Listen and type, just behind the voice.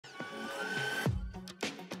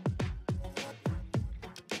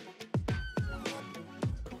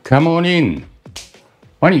Come on in.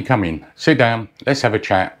 Why don't you come in, sit down, let's have a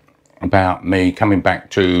chat about me coming back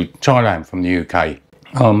to Thailand from the UK.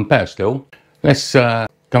 Better still, let's go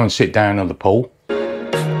and sit down on the pool.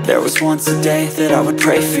 There was once a day that I would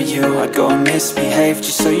pray for you. I'd go and misbehave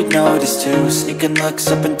just so you'd notice too. Sneaking looks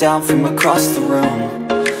up and down from across the room.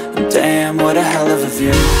 And damn, what a hell of a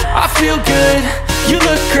view. I feel good, you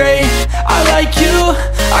look great, I like you,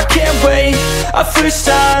 I can't wait. A first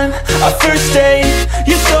time, a first date,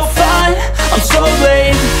 you're so fine, I'm so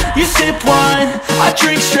late. You sip wine, I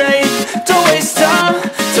drink straight, don't waste time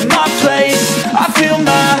to my place. I feel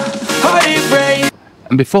my heart erase.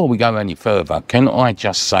 And before we go any further, can I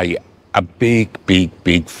just say a big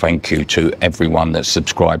thank you to everyone that's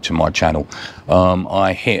subscribed to my channel.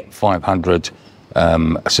 I hit 500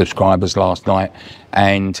 subscribers last night,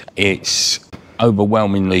 and it's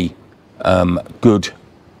overwhelmingly good.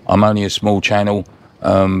 I'm only a small channel,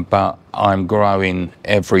 but I'm growing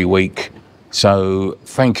every week. So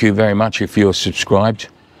thank you very much if you're subscribed.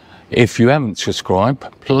 If you haven't subscribed,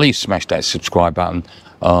 please smash that subscribe button.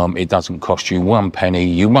 It doesn't cost you 1 penny.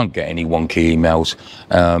 You won't get any wonky emails.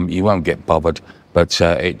 You won't get bothered, but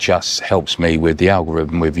it just helps me with the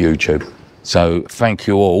algorithm with YouTube. So thank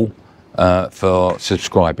you all for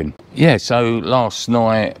subscribing. Yeah, so last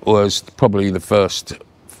night was probably the first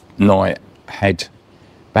night I had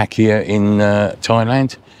back here in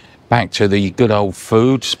Thailand. Back to the good old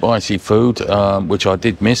food, spicy food, which I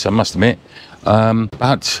did miss, I must admit.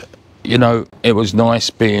 But, you know, it was nice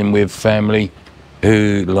being with family,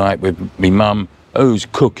 who, like with me mum, who's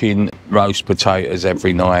cooking roast potatoes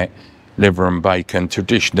every night, liver and bacon,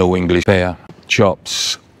 traditional English fare,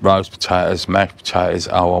 chops, roast potatoes, mashed potatoes.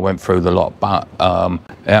 Oh, I went through the lot, but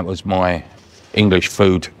that was my English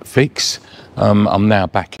food fix. I'm now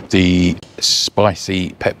back at the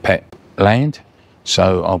spicy pet land,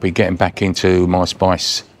 so I'll be getting back into my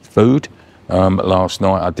spice food. Last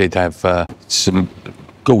night I did have some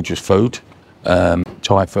gorgeous food,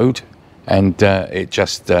 Thai food, and it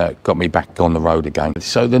just got me back on the road again.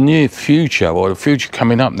 So the near future, or the future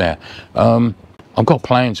coming up now, I've got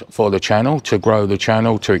plans for the channel, to grow the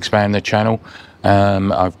channel, to expand the channel.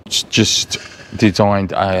 I've just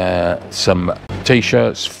designed some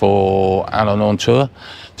t-shirts for Alan on tour.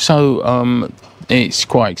 So it's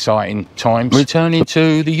quite exciting times. Returning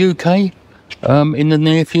to the UK in the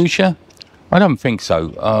near future? I don't think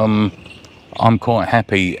so. I'm quite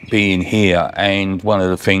happy being here, and one of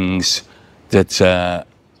the things that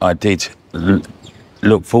I did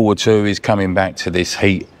look forward to is coming back to this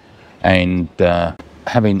heat and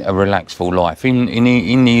having a relaxful life. In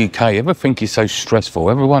the UK, everything is so stressful.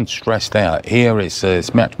 Everyone's stressed out. Here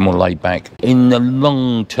it's much more laid back. In the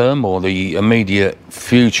long term, or the immediate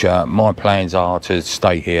future, my plans are to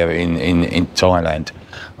stay here in Thailand.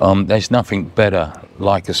 There's nothing better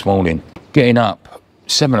like this morning. Getting up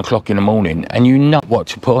 7 o'clock in the morning, and you know what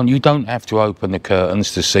to put on. You don't have to open the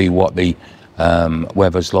curtains to see what the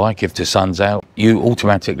weather's like. If the sun's out, you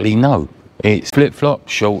automatically know. It's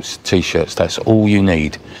flip-flops, shorts, t-shirts, that's all you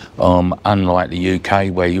need. Unlike the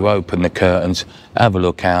UK, where you open the curtains, have a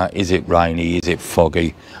look out, is it rainy, is it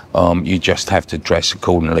foggy? You just have to dress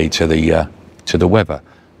accordingly to the weather.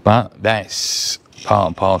 But that's part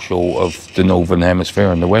and parcel of the Northern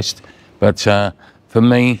Hemisphere and the West. But for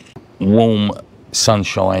me, warm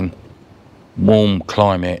sunshine, warm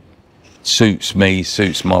climate suits me,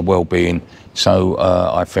 suits my well-being. So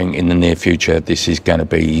I think in the near future, this is going to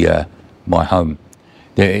be my home.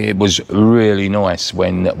 It was really nice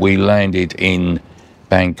when we landed in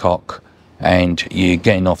Bangkok, and you're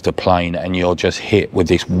getting off the plane and you're just hit with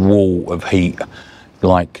this wall of heat,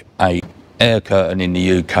 like a air curtain in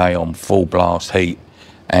the UK on full blast heat,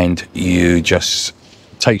 and you just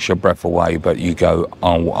takes your breath away, but you go,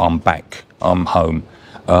 oh, I'm back, I'm home.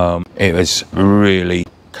 It was really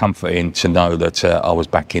comforting to know that I was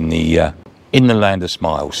back in the land of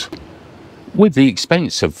smiles. With the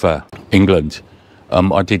expense of England,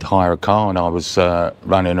 I did hire a car, and I was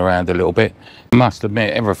running around a little bit. I must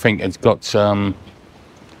admit, everything has got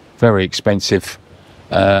very expensive.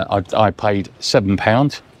 I paid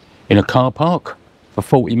 £7 in a car park for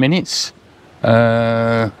 40 minutes.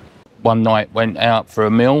 One night went out for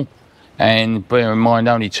a meal, and bear in mind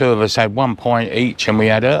only 2 of us had 1 pint each, and we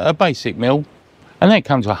had a basic meal, and that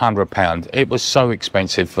comes to £100. It was so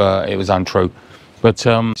expensive, it was untrue. But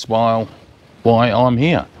why I'm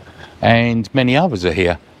here, and many others are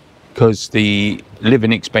here, because the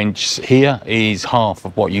living expense here is half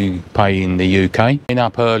of what you pay in the UK. Getting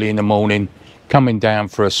up early in the morning, coming down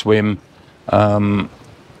for a swim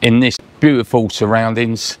in this beautiful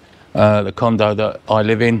surroundings, the condo that I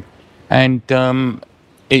live in, and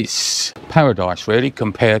it's paradise really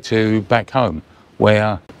compared to back home,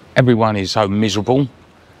 where everyone is so miserable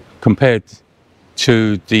compared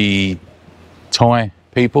to the Thai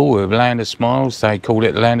people with Land of Smiles. They call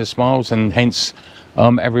it Land of Smiles, and hence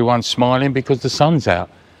everyone's smiling because the sun's out.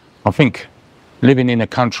 I think living in a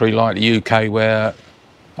country like the UK where,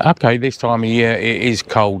 okay, this time of year it is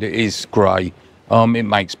cold, it is grey, it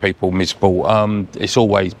makes people miserable. It's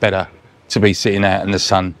always better to be sitting out in the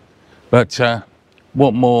sun. But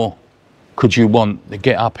what more could you want to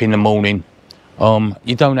get up in the morning?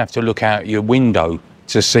 You don't have to look out your window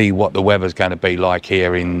to see what the weather's going to be like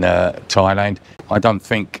here in Thailand. I don't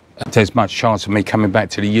think there's much chance of me coming back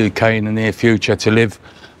to the UK in the near future to live.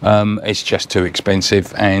 It's just too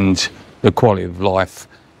expensive, and the quality of life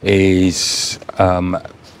is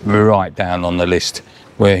right down on the list.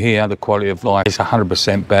 Where here the quality of life is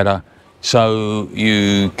 100% better, so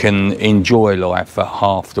you can enjoy life at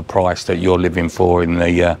half the price that you're living for in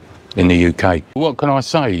the UK. What can I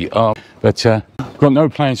say? But got no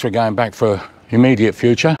plans for going back for immediate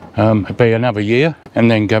future. It'll be another year and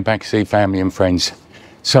then go back to see family and friends.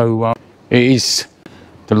 So it is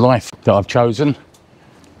the life that I've chosen,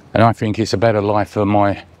 and I think it's a better life for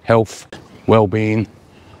my health, well-being,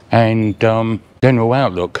 and general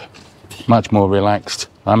outlook. Much more relaxed.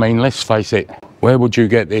 I mean, let's face it, where would you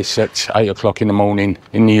get this at 8 o'clock in the morning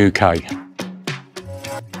in the UK?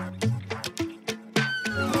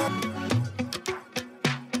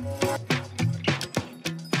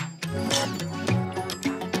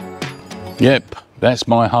 Yep, that's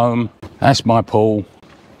my home, that's my pool.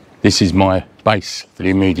 This is my base for the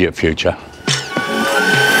immediate future.